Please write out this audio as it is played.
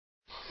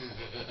Chapter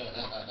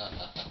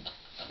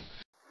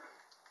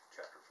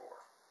 4.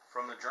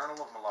 From the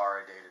Journal of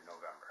Mallare, dated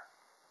November.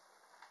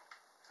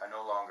 I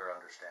no longer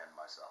understand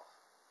myself.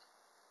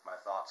 My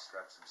thoughts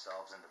stretch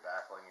themselves into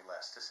baffling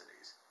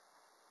elasticities.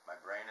 My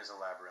brain is a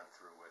labyrinth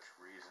through which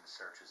reason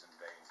searches in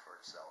vain for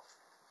itself.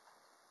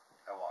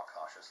 I walk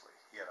cautiously,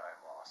 yet I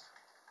am lost.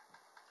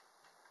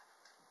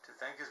 To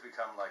think has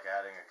become like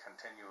adding a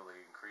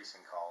continually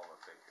increasing column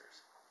of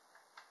figures.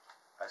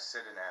 I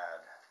sit and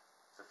add.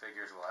 The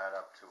figures will add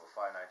up to a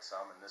finite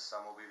sum, and this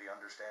sum will be the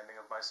understanding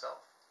of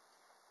myself.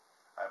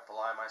 I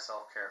apply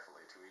myself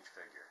carefully to each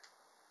figure,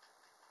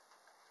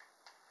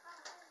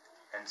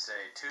 and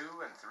say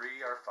 2 and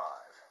 3 are 5.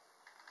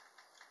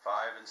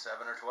 5 and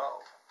 7 are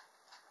 12.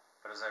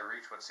 But as I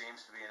reach what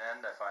seems to be an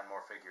end, I find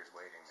more figures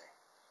waiting me.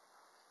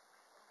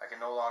 I can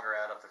no longer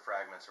add up the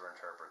fragments or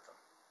interpret them.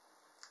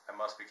 I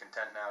must be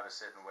content now to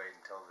sit and wait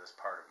until this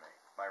part of me,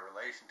 my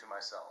relation to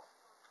myself,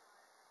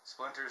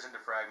 splinters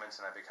into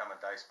fragments, and I become a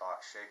dice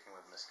box shaking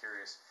with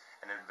mysterious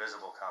and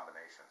invisible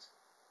combinations.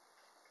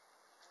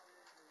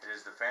 It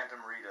is the phantom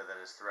Rita that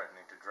is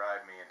threatening to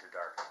drive me into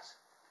darkness.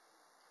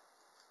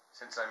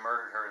 Since I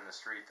murdered her in the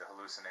street, the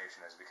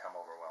hallucination has become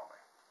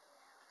overwhelming.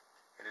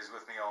 It is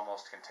with me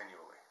almost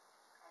continually.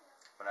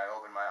 When I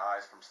open my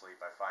eyes from sleep,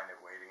 I find it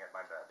waiting at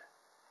my bed.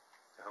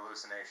 The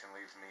hallucination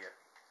leaves me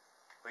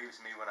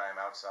when I am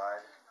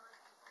outside,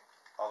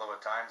 although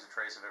at times a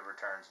trace of it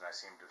returns and I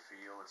seem to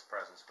feel its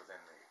presence within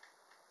me.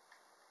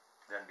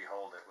 Then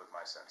behold it with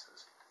my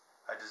senses.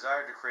 I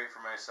desired to create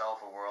for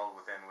myself a world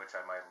within which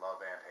I might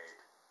love and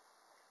hate,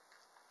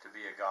 to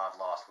be a god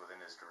lost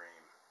within his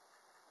dream.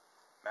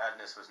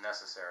 Madness was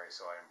necessary,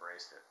 so I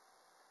embraced it.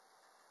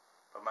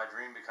 But my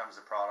dream becomes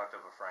the product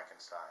of a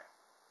Frankenstein.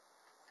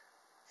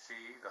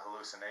 She, the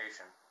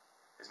hallucination,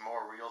 is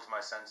more real to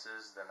my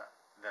senses than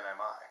am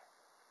I,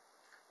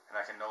 and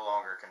I can no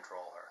longer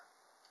control her.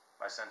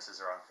 My senses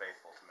are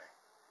unfaithful to me.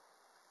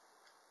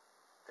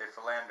 They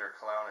philander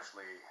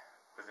clownishly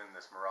within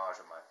this mirage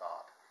of my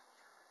thought.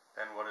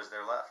 Then what is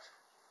there left?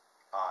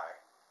 I,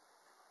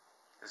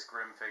 this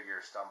grim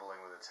figure stumbling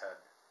with its head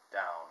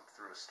down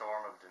through a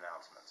storm of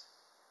denouncements.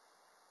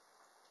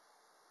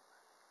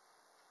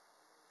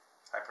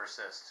 I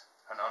persist,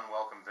 an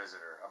unwelcome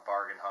visitor, a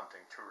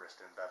bargain-hunting tourist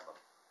in Bedlam.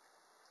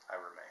 I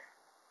remain.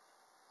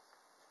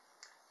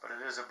 But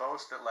it is a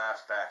boast that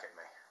laughs back at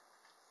me,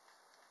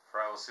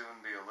 for I will soon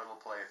be a little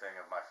plaything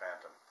of my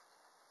phantom.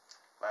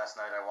 Last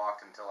night I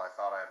walked until I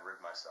thought I had rid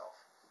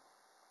myself.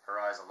 Her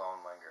eyes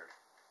alone lingered.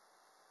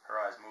 Her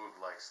eyes moved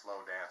like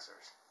slow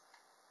dancers.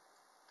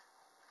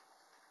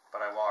 But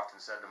I walked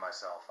and said to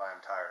myself, I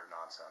am tired of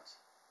nonsense.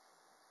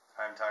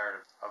 I am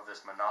tired of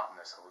this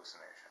monotonous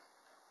hallucination.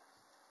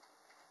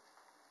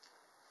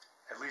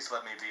 At least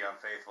let me be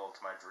unfaithful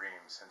to my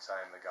dreams, since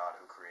I am the god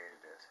who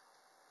created it.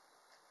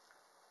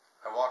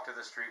 I walked to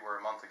the street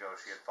where a month ago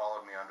she had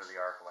followed me under the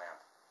arc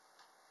lamp.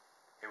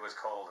 It was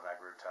cold and I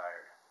grew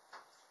tired.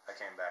 I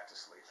came back to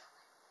sleep.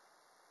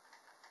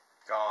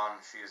 Gone,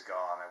 she is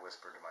gone, I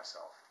whispered to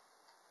myself.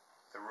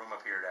 The room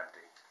appeared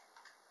empty.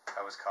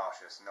 I was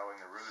cautious,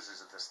 knowing the ruses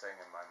of this thing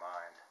in my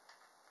mind.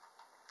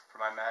 For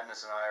my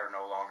madness and I are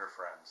no longer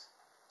friends.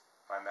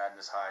 My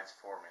madness hides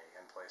for me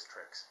and plays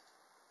tricks.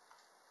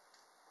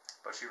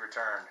 But she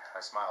returned. I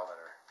smiled at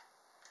her.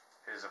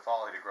 It is a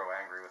folly to grow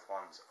angry with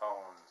one's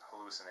own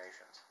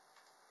hallucinations.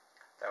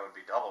 That would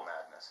be double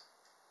madness.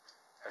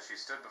 As she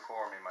stood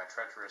before me, my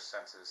treacherous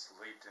senses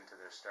leaped into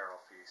their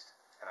sterile feast,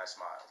 and I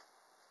smiled.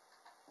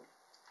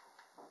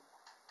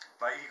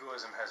 My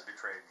egoism has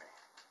betrayed me,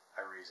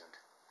 I reasoned.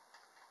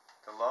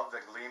 The love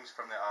that gleams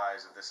from the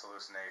eyes of this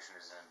hallucination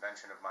is an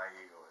invention of my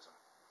egoism.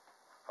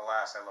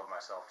 Alas, I love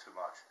myself too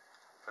much,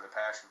 for the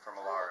passion for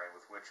Mallare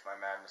with which my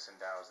madness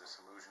endows this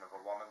illusion of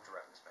a woman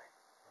threatens me.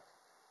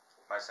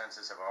 My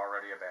senses have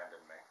already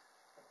abandoned me.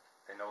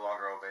 They no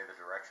longer obey the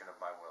direction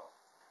of my will.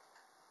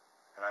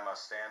 And I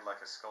must stand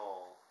like a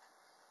scold,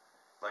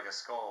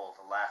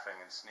 laughing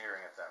and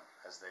sneering at them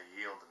as they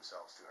yield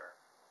themselves to her.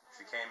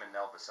 She came and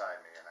knelt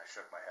beside me, and I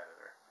shook my head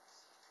at her.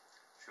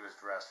 She was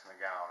dressed in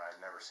a gown I had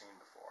never seen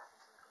before.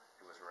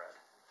 It was red.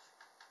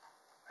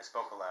 I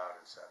spoke aloud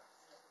and said,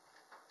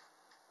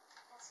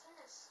 That's kind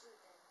of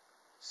stupid.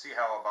 See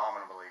how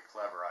abominably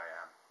clever I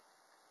am.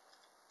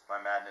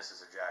 My madness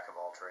is a jack of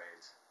all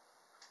trades.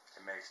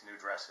 It makes new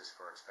dresses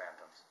for its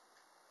phantoms.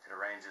 It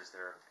arranges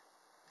their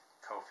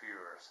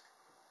coiffures.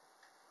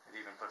 It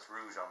even puts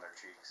rouge on their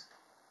cheeks.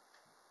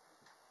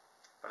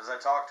 But as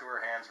I talked to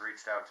her, hands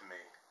reached out to me.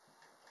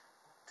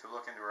 To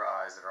look into her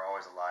eyes that are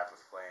always alive with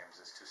flames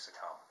is to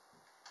succumb.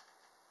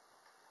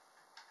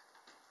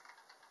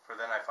 For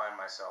then I find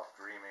myself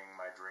dreaming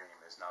my dream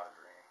is not a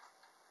dream.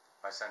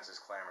 My senses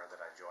clamor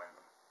that I join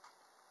them.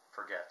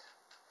 Forget,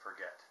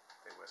 forget,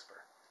 they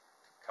whisper.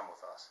 Come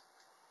with us.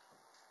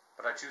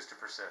 But I choose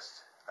to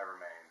persist. I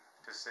remain,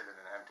 to sit in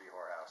an empty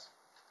whorehouse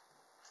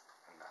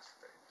and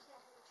masturbate.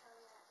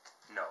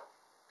 No.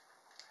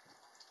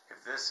 If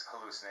this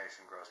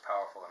hallucination grows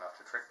powerful enough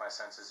to trick my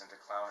senses into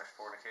clownish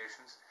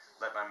fornications,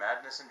 let my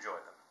madness enjoy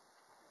them.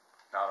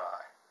 Not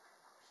I.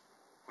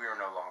 We are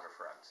no longer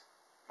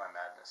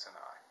madness and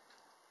I.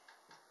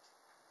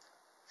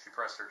 She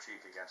pressed her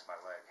cheek against my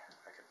leg.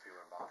 I could feel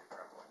her body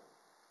trembling.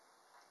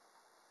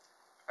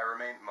 I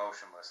remained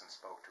motionless and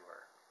spoke to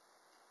her.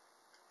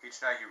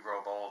 Each night you grow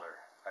bolder,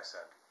 I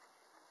said.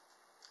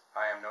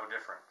 I am no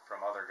different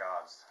from other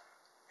gods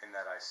in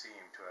that I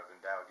seem to have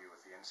endowed you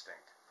with the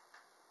instinct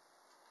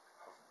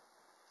of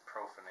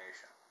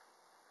profanation.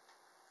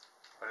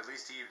 But at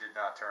least Eve did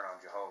not turn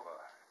on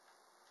Jehovah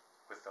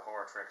with the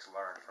horror-tricks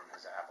learned from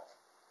his apple.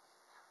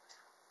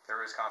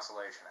 There is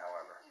consolation,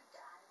 however,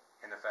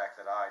 in the fact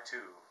that I,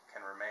 too,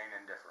 can remain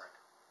indifferent.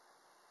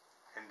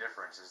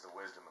 Indifference is the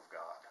wisdom of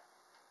God.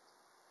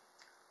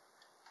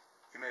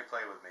 You may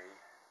play with me,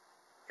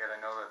 yet I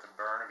know that the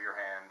burn of your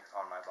hand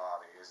on my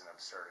body is an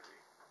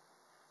absurdity,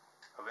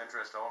 of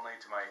interest only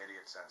to my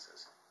idiot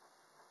senses.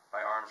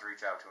 My arms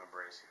reach out to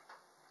embrace you.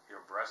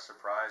 Your breast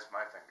surprised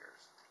my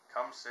fingers.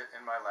 Come sit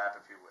in my lap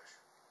if you wish.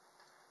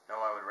 No,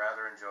 I would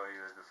rather enjoy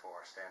you as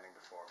before, standing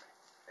before me.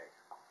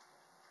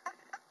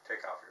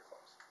 Take off your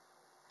clothes.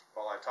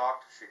 While I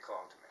talked, she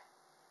clung to me.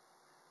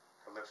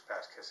 Her lips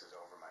passed kisses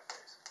over my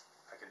face.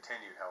 I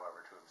continued,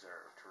 however, to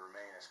observe, to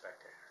remain a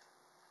spectator.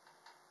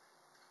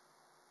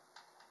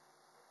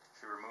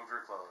 She removed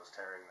her clothes,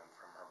 tearing them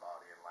from her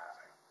body and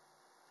laughing,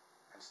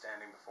 and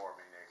standing before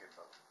me naked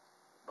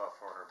but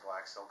for her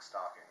black silk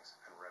stockings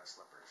and red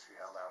slippers, she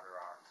held out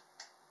her arms.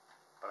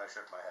 But I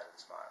shook my head and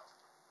smiled.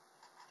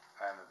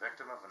 I am the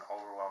victim of an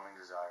overwhelming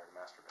desire to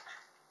masturbate,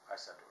 I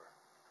said to her,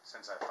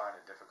 since I find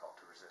it difficult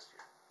to resist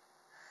you.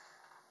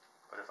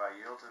 But if I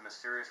yield to the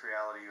mysterious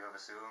reality you have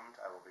assumed,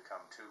 I will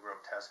become too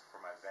grotesque for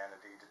my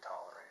vanity to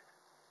tolerate.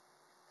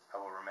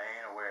 I will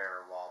remain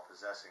aware while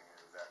possessing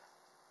you that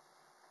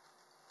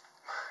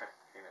my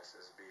penis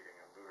is beating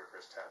a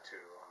ludicrous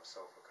tattoo on a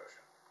sofa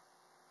cushion.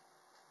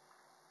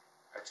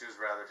 I choose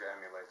rather to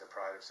emulate the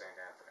pride of St.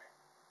 Anthony,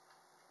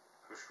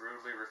 who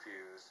shrewdly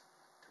refused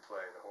to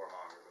play the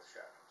whoremonger with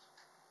shadows.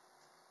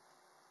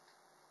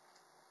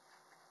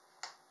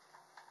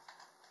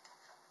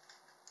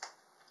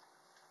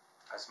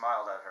 I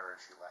smiled at her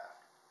and she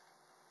laughed.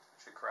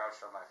 She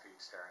crouched on my feet,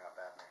 staring up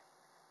at me.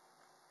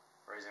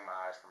 Raising my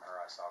eyes from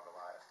her, I saw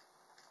Goliath.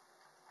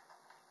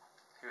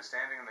 He was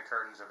standing in the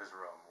curtains of his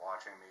room,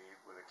 watching me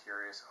with a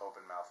curious,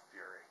 open-mouthed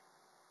fury.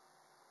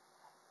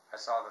 I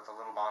saw that the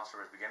little monster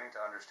was beginning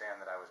to understand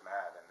that I was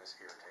mad, and this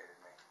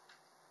irritated me.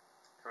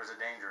 There was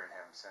a danger in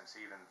him, since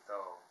even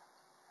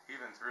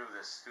through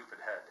this stupid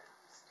head,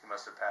 he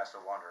must have passed a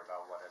wonder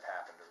about what had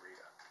happened to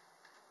Rita.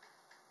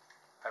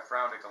 I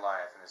frowned at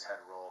Goliath, and his head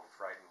rolled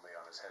frighteningly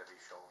on his heavy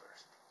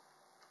shoulders.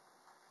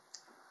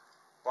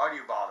 "Why do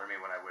you bother me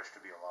when I wish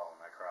to be alone?"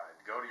 I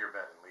cried. "Go to your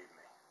bed and leave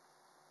me."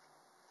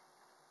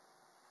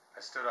 I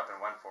stood up and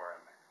went for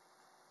him.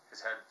 His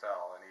head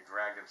fell, and he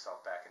dragged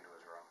himself back into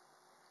his room.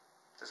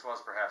 This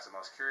was perhaps the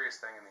most curious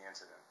thing in the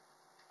incident.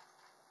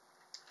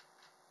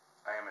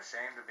 I am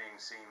ashamed of being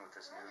seen with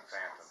this nude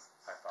phantom,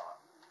 I thought.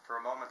 For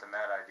a moment the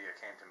mad idea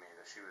came to me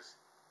that she was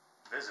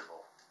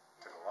visible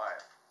to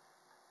Goliath,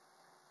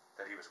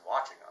 that he was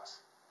watching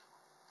us,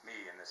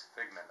 me in this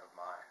figment of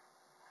mine.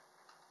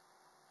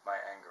 My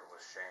anger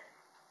was shame.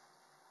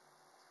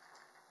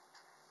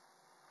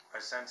 My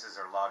senses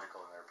are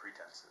logical in their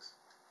pretenses.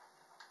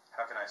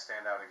 How can I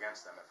stand out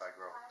against them if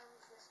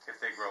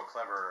they grow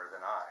cleverer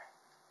than I,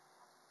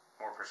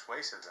 more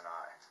persuasive than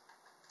I,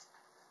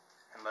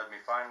 and led me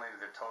finally to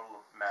the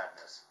total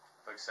madness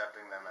of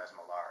accepting them as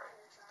Mallare,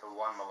 the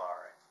one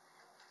Mallare,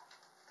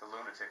 the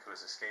lunatic who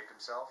has escaped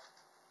himself?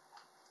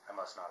 I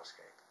must not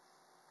escape.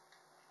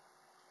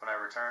 When I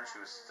returned, she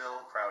was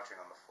still crouching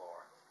on the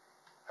floor.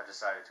 I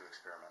decided to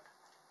experiment.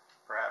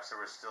 Perhaps there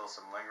was still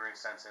some lingering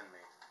sense in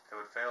me that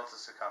would fail to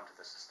succumb to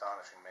this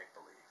astonishing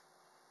make-believe.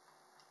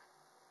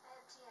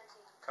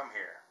 "Come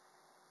here,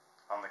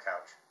 on the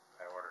couch,"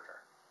 I ordered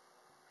her.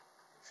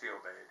 She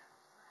obeyed.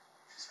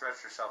 She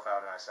stretched herself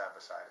out and I sat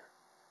beside her.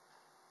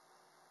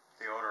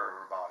 The odor of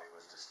her body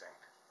was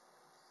distinct.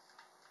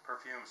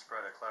 Perfume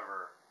spread a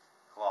clever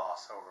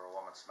gloss over a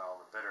woman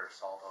smelled the bitter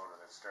salt odor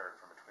that stirred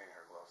from between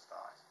her closed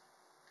thighs.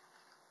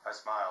 I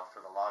smiled,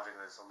 for the logic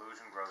of this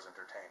illusion grows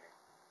entertaining.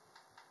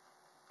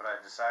 But I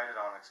had decided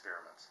on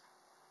experiments.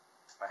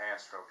 My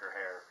hand stroked her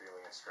hair,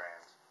 feeling its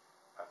strands.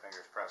 My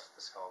fingers pressed at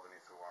the skull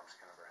beneath the warm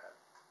skin of her head.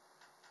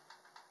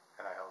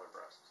 And I held her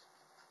breasts.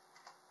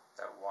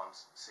 That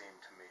once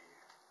seemed to me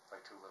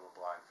like two little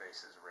blind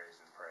faces raised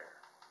in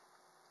prayer.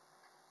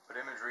 But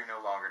imagery no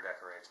longer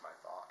decorates my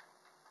thought.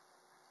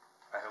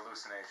 My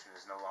hallucination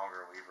is no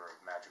longer a weaver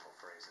of magical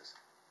phrases,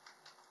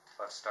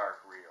 but stark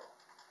real,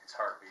 its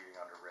heart beating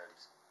under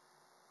ribs,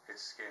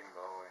 its skin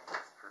glowing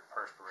with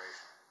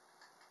perspiration,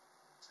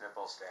 its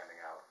nipples standing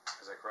out.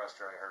 As I caressed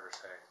her, I heard her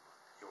say,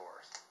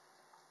 "Yours,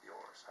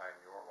 yours, I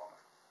am your woman."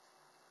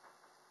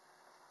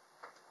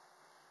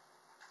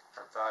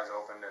 Her thighs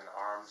opened and her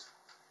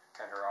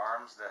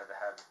arms that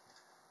had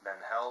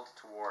been held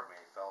toward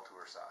me fell to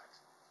her sides.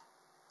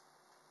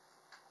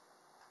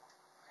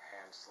 My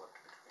hand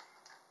slipped between.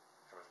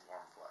 There was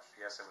warm flesh.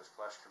 Yes, it was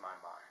flesh to my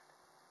mind.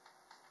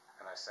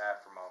 And I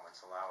sat for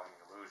moments, allowing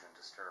the illusion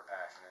to stir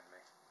passion in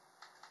me.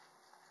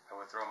 I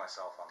would throw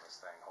myself on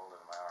this thing, hold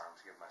it in my arms,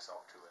 give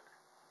myself to it.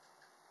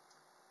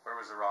 Where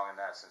was the wrong in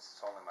that, since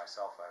it's only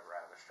myself I've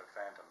ravished, a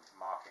phantom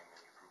mocking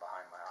me from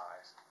behind my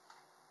eyes?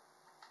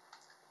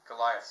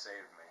 Goliath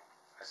saved me.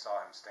 I saw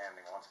him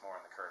standing once more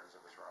in the curtains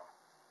of his room.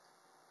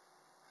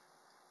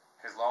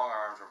 His long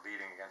arms were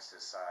beating against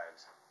his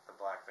sides, the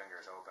black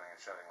fingers opening and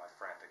shutting like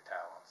frantic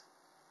talons.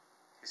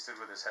 He stood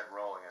with his head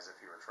rolling as if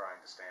he were trying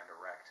to stand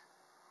erect.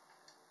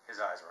 His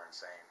eyes were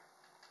insane.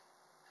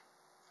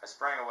 I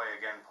sprang away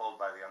again,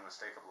 pulled by the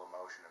unmistakable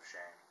emotion of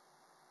shame.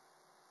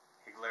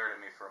 He glared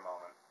at me for a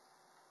moment,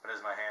 but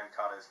as my hand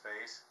caught his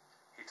face,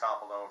 he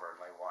toppled over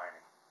and lay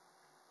whining.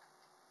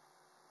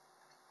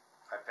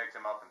 I picked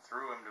him up and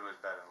threw him to his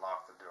bed and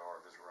locked the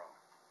door of his room.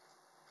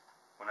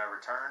 When I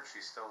returned, she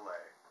still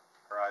lay.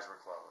 Her eyes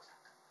were closed.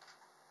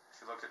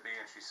 She looked at me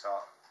and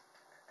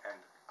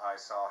I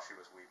saw she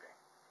was weeping.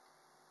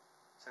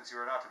 Since you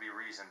are not to be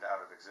reasoned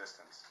out of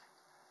existence,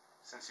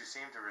 since you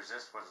seem to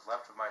resist what is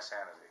left of my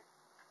sanity,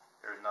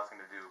 there is nothing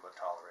to do but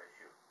tolerate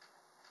you.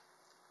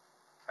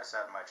 I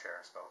sat in my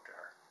chair and spoke to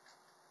her.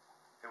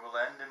 It will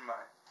end in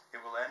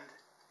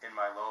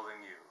my loathing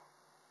you,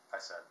 I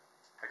said.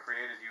 I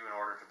created you in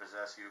order to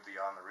possess you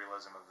beyond the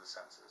realism of the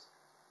senses.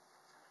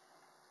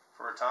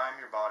 For a time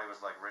your body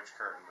was like rich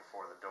curtain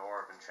before the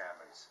door of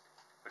enchantments,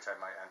 which I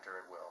might enter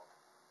at will.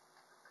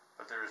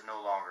 But there is no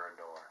longer a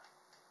door.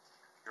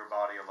 Your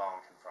body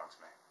alone confronts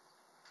me.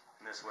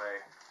 In this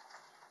way,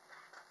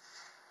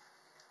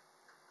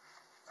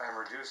 I am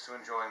reduced to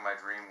enjoying my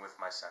dream with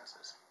my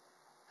senses.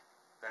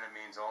 Then it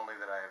means only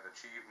that I have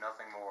achieved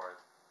nothing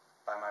more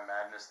by my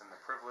madness than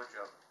the privilege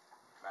of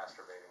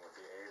masturbating with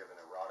the aid of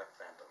an erotic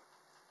phantom.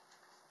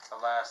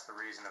 Alas, the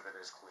reason of it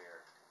is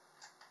clear.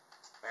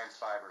 Man's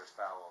fiber is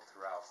fouled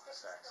throughout the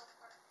sex.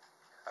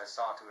 I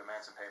sought to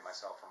emancipate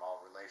myself from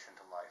all relation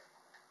to life.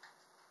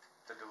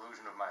 The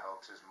delusion of my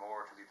hopes is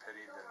more to be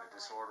pitied than the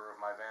disorder of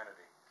my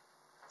vanity.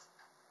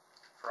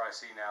 For I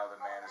see now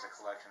that man is a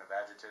collection of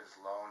adjectives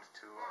loaned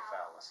to a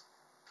phallus.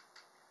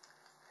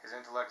 His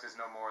intellect is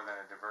no more than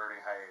a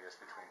diverting hiatus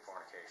between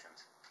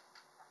fornications.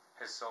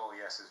 His soul,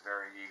 yes, his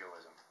very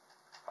egoism,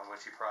 on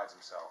which he prides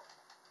himself,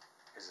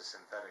 is a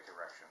synthetic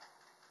erection.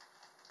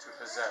 To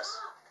possess,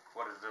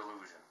 what a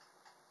delusion.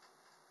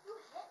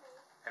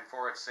 And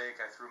for its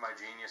sake I threw my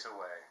genius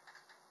away.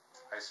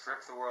 I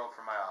stripped the world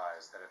from my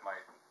eyes, that it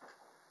might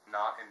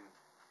not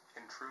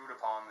intrude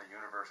upon the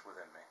universe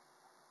within me.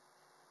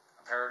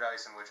 A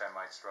paradise in which I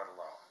might strut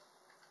alone,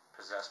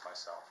 possess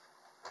myself.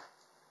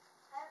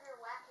 I have your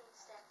whacking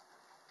stick.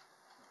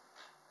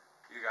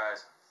 You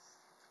guys,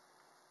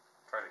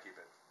 try to keep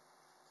it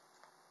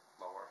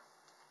lower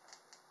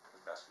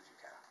as best as you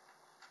can.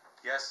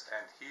 Yes,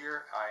 and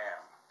here I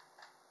am,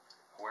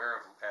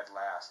 aware of, at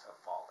last, of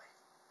folly.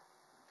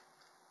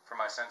 For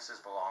my senses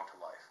belong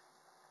to life,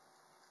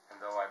 and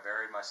though I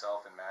buried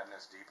myself in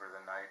madness deeper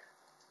than night,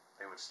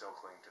 they would still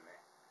cling to me.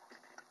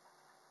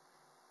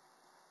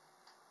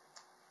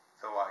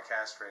 Though I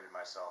castrated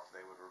myself,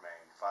 they would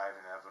remain 5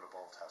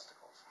 inevitable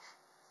testicles.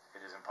 It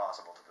is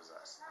impossible to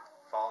possess,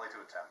 folly to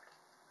attempt.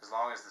 As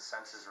long as the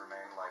senses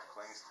remain, life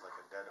clings like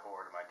a dead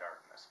whore to my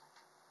darkness.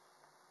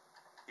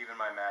 Even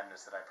my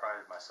madness that I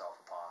prided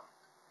myself upon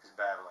is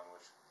battling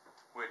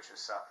which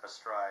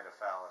astride a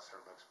phallus,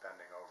 her lips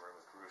bending over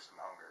with gruesome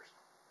hungers.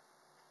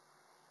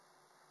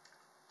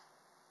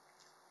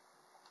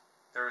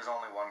 There is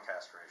only one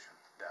castration,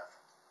 death.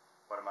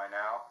 What am I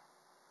now?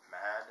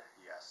 Mad,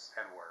 yes,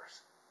 and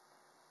worse.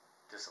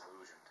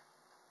 Disillusioned.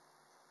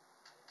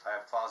 I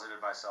have closeted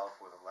myself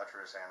with a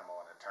lecherous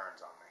animal, and it turns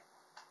on me.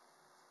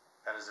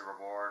 That is the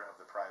reward of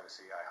the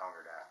privacy I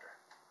hungered after.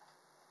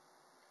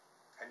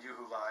 And you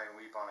who lie and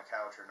weep on a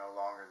couch are no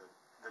longer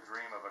the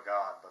dream of a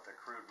god, but the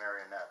crude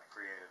marionette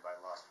created by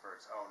lust for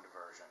its own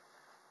diversion.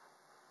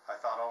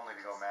 I thought only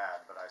to go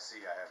mad, but I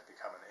see I have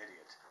become an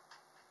idiot.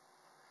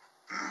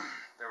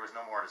 There was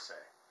no more to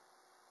say.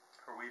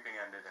 Her weeping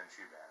ended, and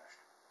she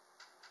vanished.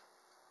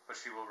 But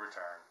she will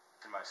return.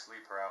 In my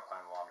sleep her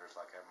outline wanders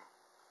like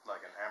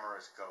an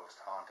amorous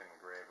ghost haunting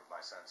the grave of my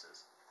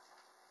senses.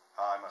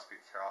 I must be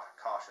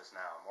cautious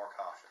now, more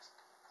cautious,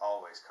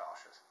 always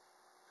cautious.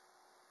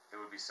 It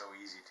would be so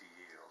easy to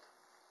yield.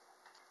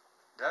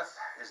 Death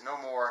is no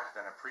more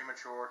than a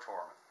premature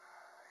torment.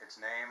 Its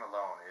name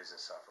alone is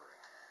a suffering.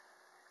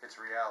 Its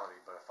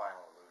reality but a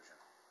final illusion.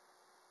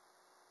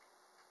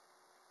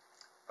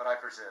 But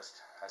I persist.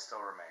 I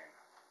still remain.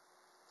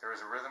 There is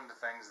a rhythm to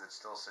things that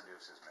still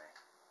seduces me.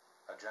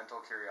 A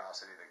gentle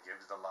curiosity that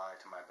gives the lie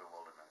to my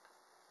bewilderment.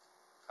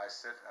 I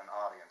sit an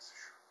audience,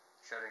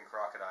 shedding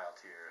crocodile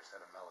tears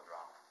at a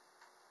melodrama.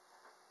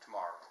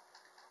 Tomorrow.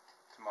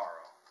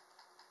 Tomorrow.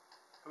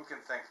 Who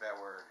can think that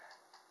word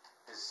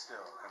is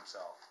still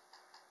himself?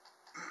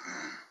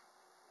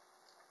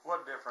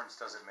 What difference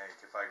does it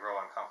make if I grow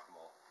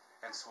uncomfortable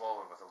and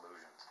swollen with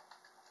illusions?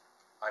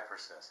 I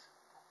persist.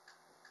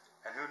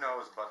 And who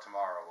knows but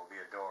tomorrow will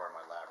be a door in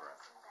my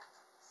labyrinth,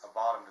 a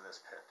bottom to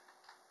this pit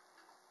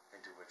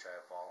into which I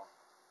have fallen.